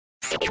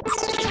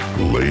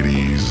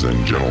Ladies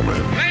and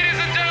gentlemen.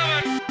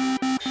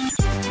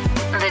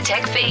 The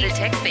Tech Feed.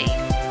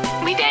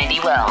 With Andy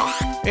Wells.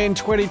 In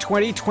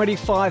 2020,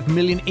 25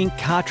 million ink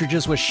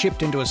cartridges were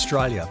shipped into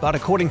Australia, but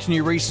according to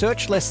new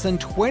research, less than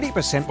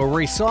 20% were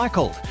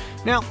recycled.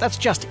 Now, that's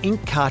just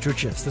ink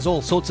cartridges. There's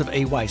all sorts of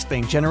e-waste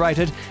being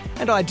generated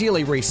and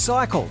ideally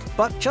recycled.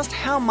 But just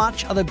how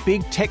much are the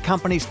big tech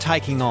companies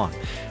taking on?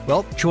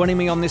 Well, joining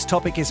me on this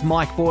topic is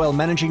Mike Boyle,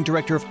 Managing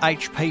Director of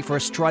HP for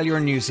Australia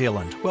and New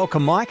Zealand.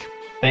 Welcome, Mike.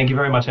 Thank you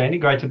very much, Andy.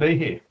 Great to be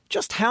here.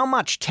 Just how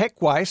much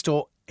tech waste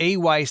or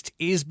e-waste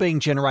is being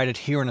generated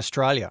here in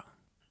Australia?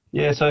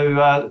 Yeah,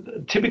 so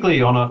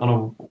typically on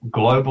a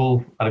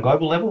global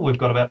level, we've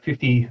got about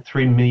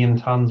 53 million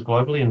tonnes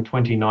globally in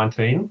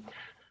 2019.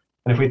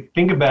 And if we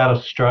think about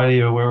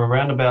Australia, we're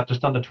around about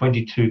just under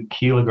 22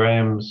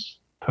 kilograms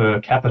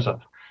per capita.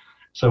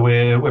 So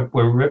we're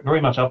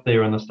very much up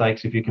there in the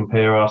stakes if you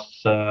compare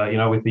us,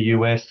 with the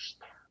US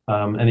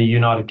and the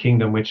United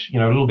Kingdom, which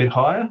a little bit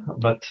higher,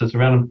 but it's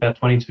around about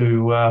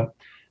 22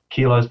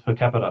 kilos per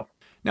capita.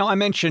 Now, I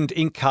mentioned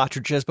ink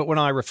cartridges, but when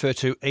I refer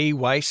to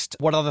e-waste,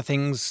 what other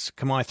things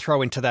can I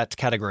throw into that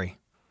category?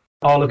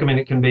 Oh, look,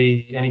 it can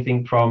be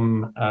anything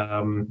from,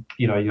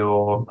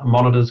 your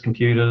monitors,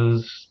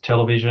 computers,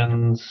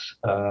 televisions,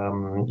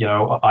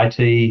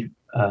 IT,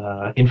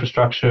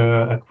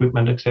 infrastructure,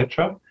 equipment,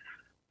 etc.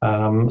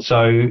 It's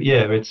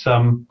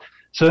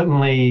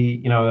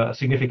certainly, a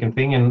significant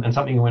thing and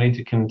something we need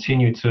to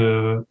continue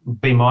to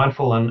be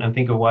mindful and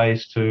think of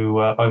ways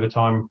to, over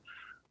time,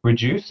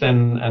 reduce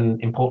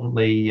and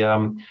importantly,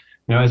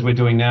 as we're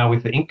doing now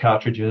with the ink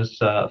cartridges,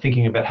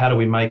 thinking about how do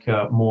we make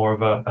more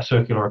of a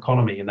circular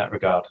economy in that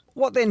regard.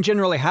 What then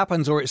generally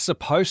happens or is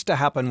supposed to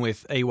happen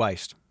with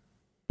e-waste?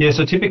 Yeah,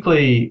 so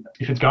typically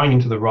if it's going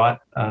into the right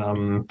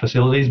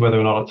facilities, whether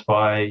or not it's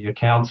by your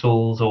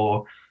councils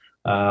or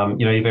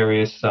your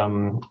various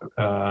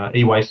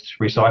e-waste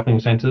recycling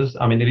centres,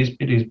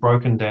 it is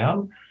broken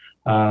down.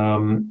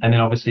 And then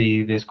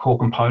obviously there's core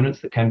components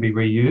that can be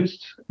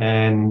reused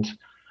and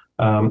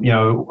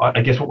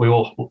I guess what we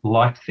all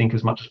like to think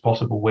as much as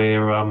possible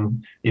where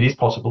it is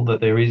possible that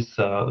there is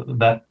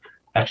that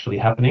actually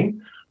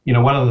happening.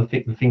 One of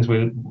the things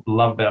we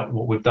love about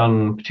what we've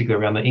done,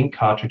 particularly around the ink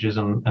cartridges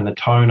and the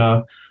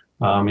toner,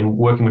 in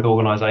working with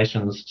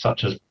organisations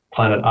such as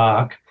Planet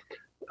Arc,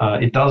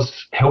 it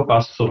does help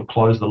us sort of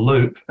close the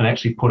loop and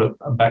actually put it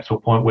back to a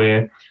point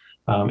where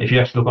if you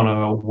actually look on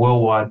a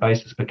worldwide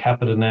basis per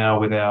capita now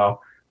with our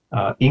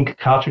ink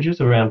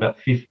cartridges, around about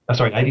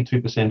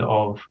 82%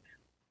 of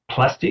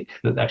plastic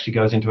that actually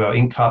goes into our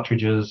ink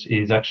cartridges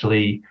is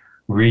actually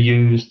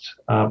reused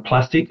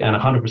plastic, and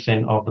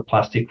 100% of the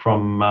plastic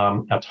from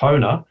our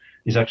toner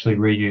is actually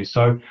reused.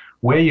 So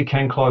where you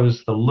can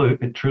close the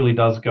loop, it truly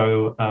does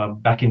go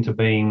back into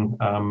being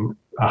 100%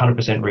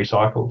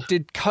 recycled.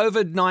 Did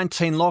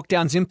COVID-19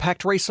 lockdowns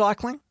impact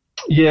recycling?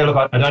 Yeah,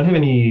 look, I don't have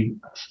any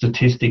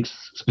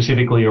statistics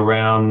specifically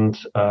around,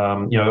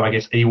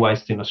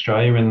 e-waste in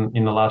Australia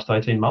in the last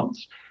 18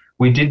 months.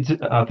 We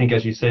did, I think,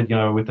 as you said,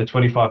 with the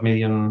 25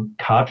 million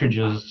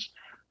cartridges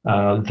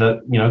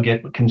that,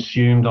 get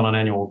consumed on an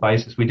annual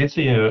basis, we did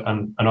see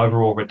an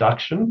overall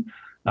reduction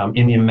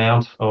in the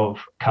amount of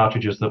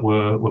cartridges that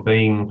were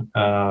being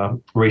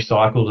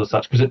recycled as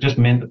such, because it just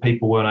meant that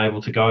people weren't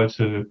able to go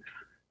to,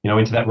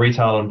 into that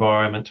retail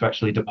environment to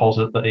actually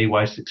deposit the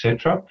e-waste,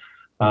 etc.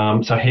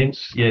 So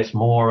hence, yes,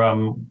 more,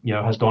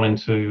 has gone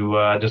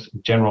into just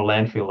general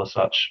landfill as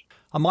such.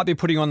 I might be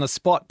putting you on the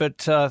spot, but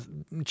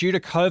due to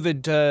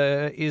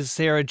COVID, is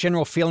there a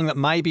general feeling that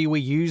maybe we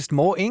used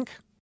more ink?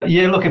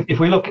 Yeah, look, if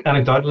we look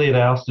anecdotally at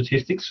our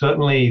statistics,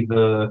 certainly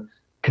the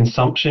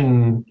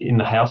consumption in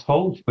the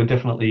household, we're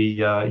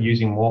definitely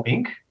using more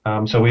ink.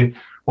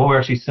 What we're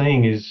actually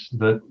seeing is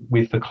that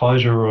with the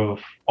closure of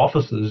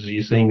offices,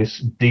 you're seeing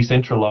this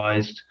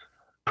decentralised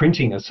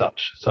printing as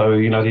such. So,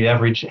 the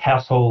average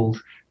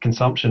household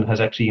consumption has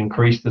actually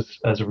increased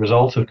as a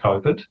result of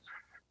COVID,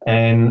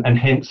 and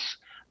hence,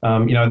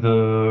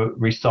 the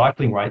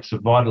recycling rates are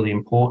vitally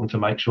important to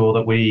make sure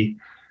that we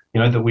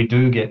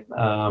do get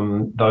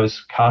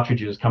those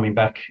cartridges coming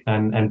back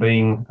and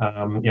being,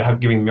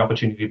 giving them the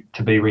opportunity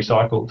to be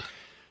recycled.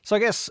 So I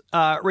guess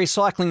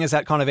recycling is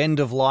that kind of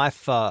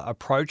end-of-life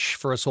approach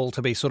for us all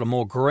to be sort of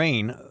more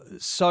green.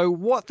 So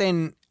what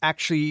then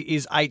actually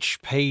is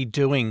HP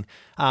doing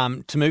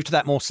to move to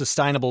that more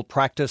sustainable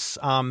practice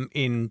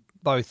in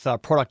both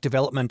product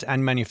development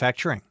and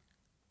manufacturing?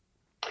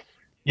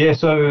 Yeah,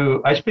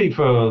 so HP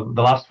for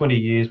the last 20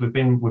 years,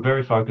 we're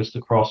very focused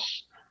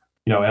across,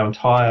 our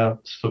entire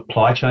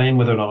supply chain,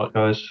 whether or not it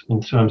goes in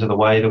terms of the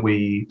way that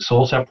we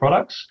source our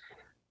products.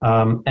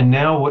 And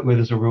now where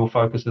there's a real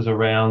focus is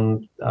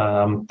around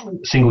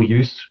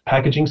single-use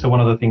packaging. So one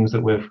of the things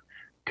that we've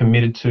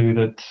committed to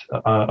that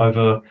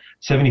over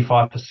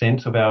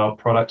 75% of our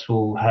products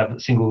will have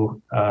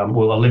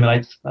will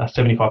eliminate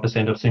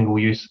 75% of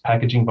single-use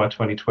packaging by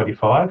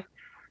 2025.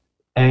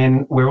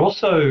 And we're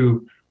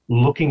also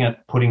looking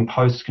at putting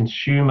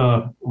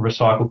post-consumer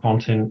recycled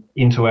content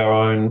into our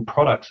own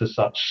products as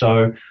such.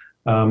 So,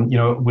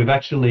 we've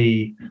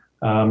actually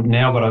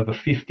now got over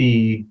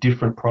 50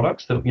 different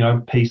products that,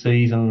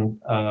 PCs and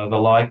the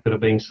like that are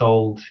being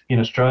sold in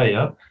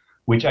Australia,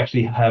 which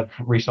actually have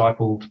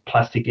recycled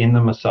plastic in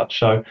them as such.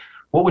 So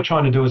what we're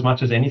trying to do as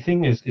much as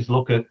anything is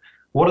look at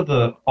what are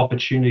the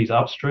opportunities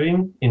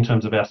upstream in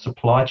terms of our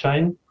supply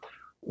chain,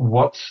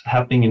 what's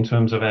happening in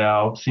terms of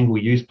our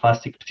single-use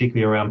plastic,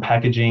 particularly around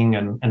packaging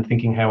and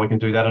thinking how we can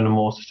do that in a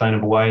more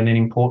sustainable way. And then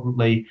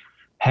importantly,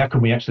 how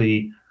can we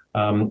actually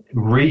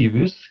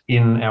reuse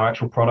in our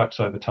actual products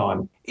over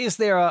time. Is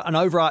there an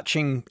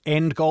overarching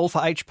end goal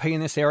for HP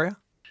in this area?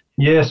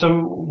 Yeah, so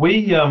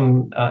we,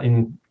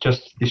 in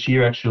just this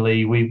year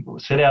actually, we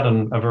set out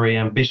a very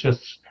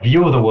ambitious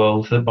view of the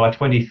world that by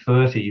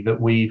 2030 that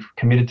we've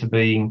committed to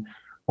being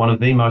one of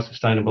the most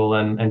sustainable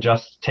and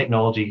just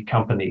technology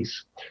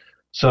companies.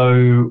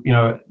 So,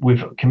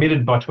 we've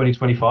committed by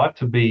 2025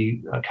 to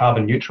be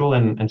carbon neutral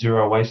and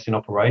zero waste in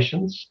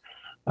operations.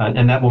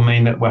 And that will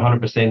mean that we're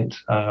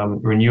 100%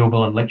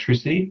 renewable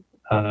electricity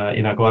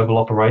in our global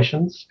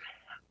operations.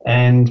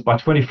 And by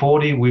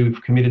 2040,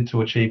 we've committed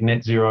to achieve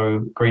net zero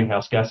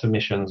greenhouse gas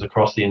emissions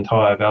across the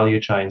entire value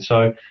chain.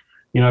 So,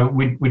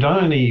 we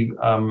don't only,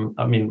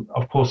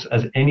 of course,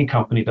 as any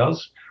company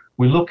does,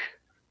 we look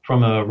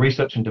from a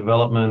research and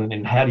development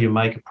in how do you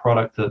make a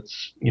product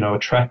that's,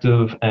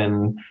 attractive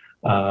and,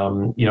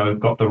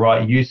 got the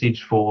right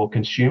usage for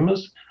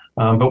consumers.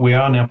 But we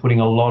are now putting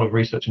a lot of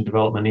research and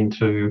development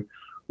into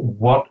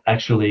what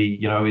actually,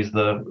 is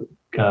the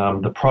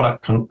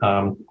product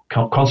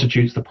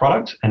constitutes the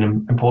product, and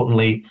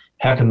importantly,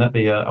 how can that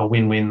be a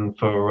win-win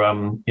for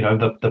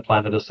the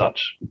planet as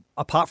such?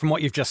 Apart from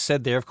what you've just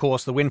said there, of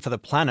course, the win for the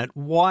planet,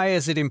 why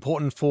is it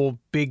important for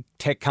big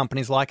tech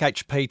companies like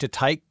HP to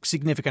take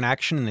significant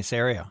action in this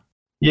area?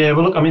 Yeah,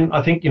 well, look,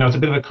 I think it's a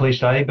bit of a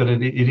cliche, but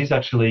it is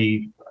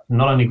actually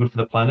not only good for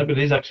the planet, but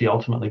it is actually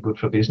ultimately good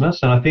for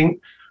business. And I think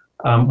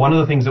one of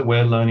the things that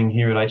we're learning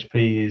here at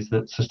HP is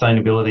that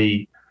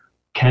sustainability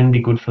can be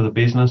good for the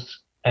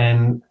business.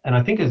 And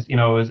I think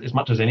as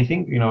much as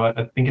anything,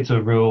 I think it's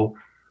a real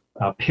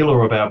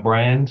pillar of our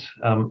brand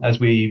as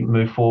we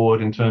move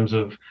forward in terms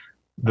of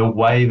the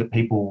way that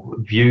people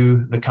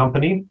view the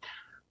company.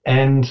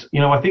 And,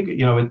 I think,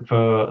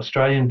 for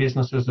Australian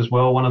businesses as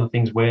well, one of the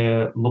things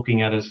we're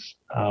looking at is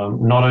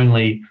not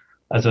only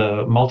as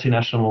a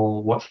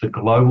multinational, what's the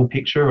global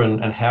picture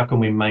and how can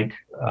we make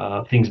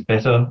things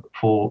better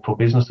for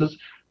businesses,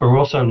 but we're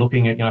also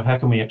looking at, how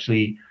can we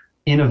actually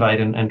innovate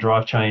and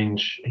drive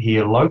change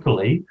here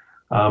locally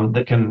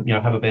that can,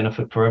 have a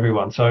benefit for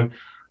everyone. So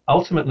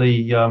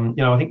ultimately,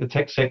 I think the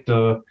tech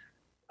sector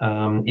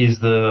is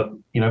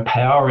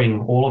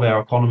powering all of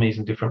our economies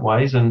in different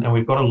ways. And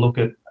we've got to look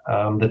at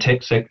the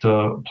tech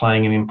sector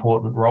playing an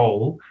important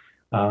role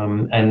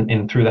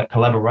and through that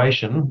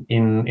collaboration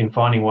in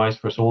finding ways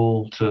for us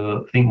all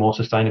to think more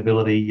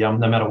sustainability,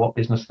 no matter what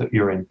business that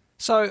you're in.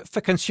 So for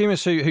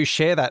consumers who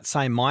share that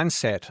same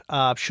mindset,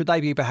 should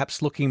they be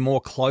perhaps looking more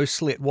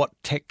closely at what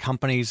tech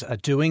companies are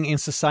doing in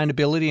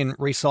sustainability and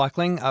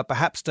recycling,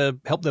 perhaps to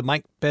help them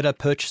make better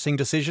purchasing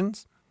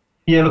decisions?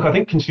 Yeah, look, I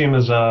think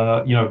consumers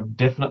are,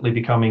 definitely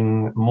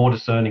becoming more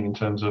discerning in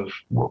terms of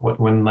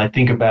when they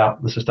think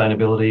about the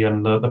sustainability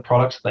and the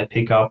products that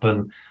they pick up.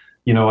 And,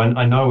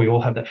 I know we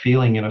all have that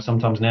feeling,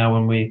 sometimes now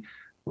when we,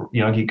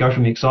 you go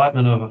from the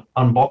excitement of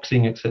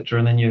unboxing, et cetera,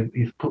 and then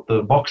you put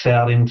the box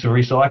out into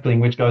recycling,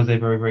 which goes there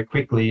very, very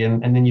quickly.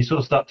 And then you sort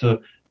of start to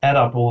add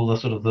up all the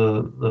sort of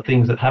the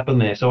things that happen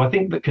there. So I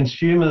think that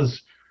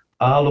consumers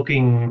are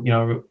looking,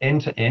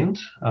 end to end.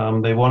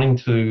 They're wanting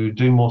to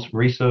do more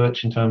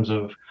research in terms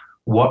of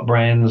what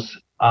brands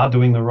are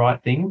doing the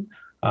right thing,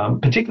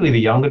 particularly the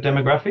younger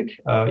demographic.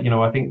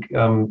 I think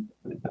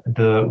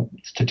the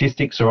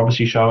statistics are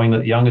obviously showing that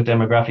the younger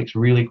demographics are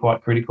really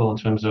quite critical in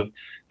terms of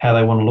how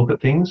they want to look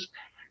at things.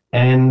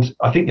 And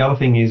I think the other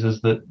thing is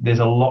that there's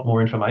a lot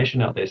more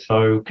information out there.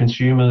 So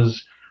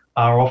consumers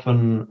are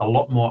often a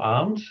lot more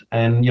armed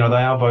and, they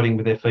are voting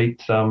with their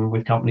feet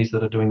with companies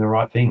that are doing the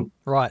right thing.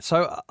 Right.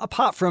 So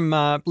apart from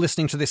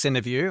listening to this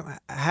interview,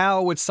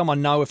 how would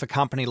someone know if a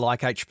company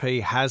like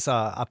HP has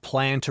a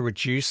plan to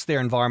reduce their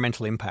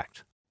environmental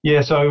impact?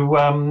 Yeah, so,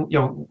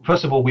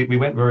 first of all, we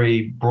went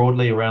very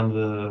broadly around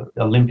the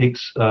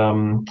Olympics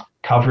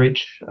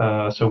coverage.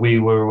 So we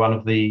were one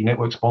of the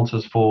network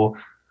sponsors for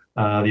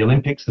the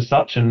Olympics as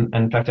such. And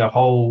in fact, our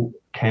whole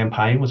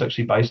campaign was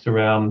actually based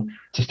around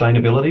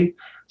sustainability.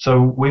 So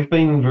we've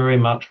been very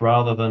much,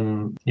 rather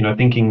than,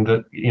 thinking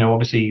that,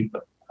 obviously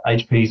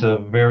HP is a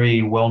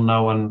very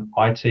well-known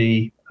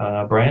IT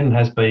brand and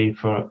has been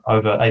for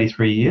over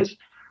 83 years.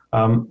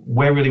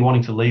 We're really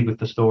wanting to lead with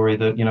the story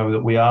that,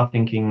 that we are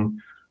thinking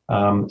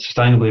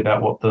sustainably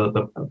about what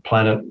the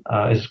planet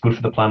is good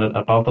for the planet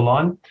above the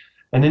line.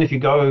 And then if you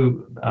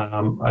go,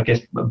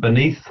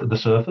 beneath the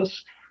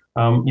surface,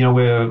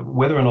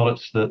 whether or not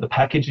it's the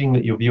packaging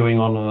that you're viewing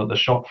on the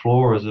shop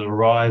floor as it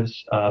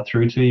arrives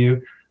through to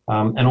you,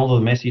 and all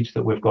the message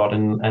that we've got,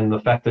 and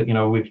the fact that,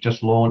 we've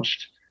just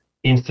launched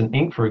Instant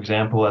Ink, for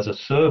example, as a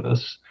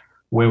service,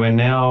 where we're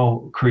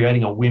now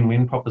creating a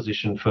win-win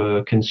proposition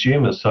for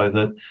consumers so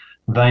that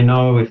they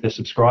know if they're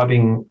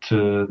subscribing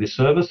to this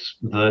service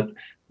that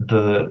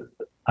the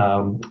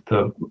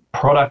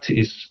product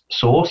is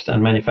sourced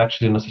and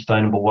manufactured in a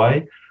sustainable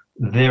way.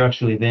 They're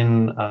actually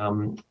then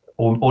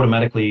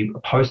automatically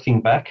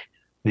posting back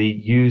the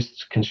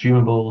used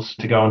consumables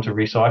to go into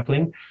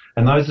recycling.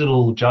 And those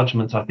little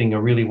judgments, I think,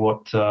 are really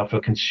what, for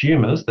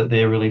consumers, that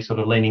they're really sort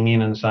of leaning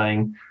in and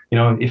saying,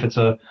 if it's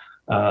a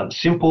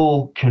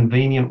simple,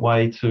 convenient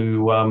way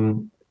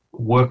to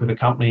work with a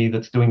company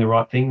that's doing the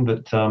right thing,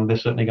 that they're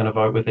certainly going to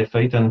vote with their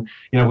feet. And,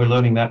 we're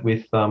learning that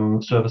with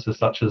services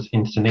such as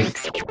Instant Ink.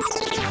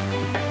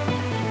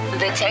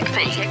 The Tech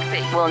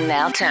Feed will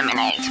now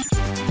terminate.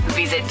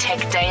 Visit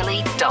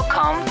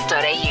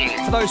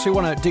techdaily.com.au. For those who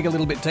want to dig a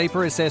little bit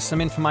deeper, is there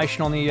some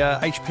information on the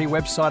HP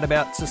website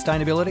about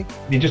sustainability?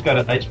 You just go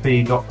to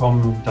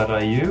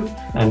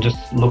hp.com.au and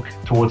just look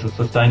towards the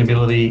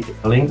sustainability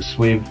links.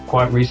 We've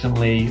quite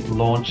recently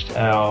launched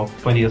our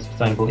 20th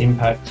Sustainable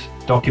Impact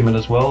document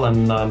as well,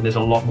 and there's a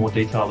lot more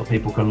detail that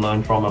people can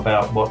learn from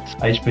about what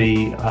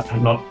HP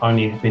have not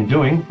only been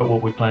doing, but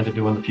what we plan to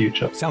do in the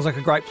future. Sounds like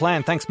a great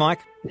plan. Thanks, Mike.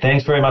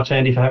 Thanks very much,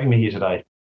 Andy, for having me here today.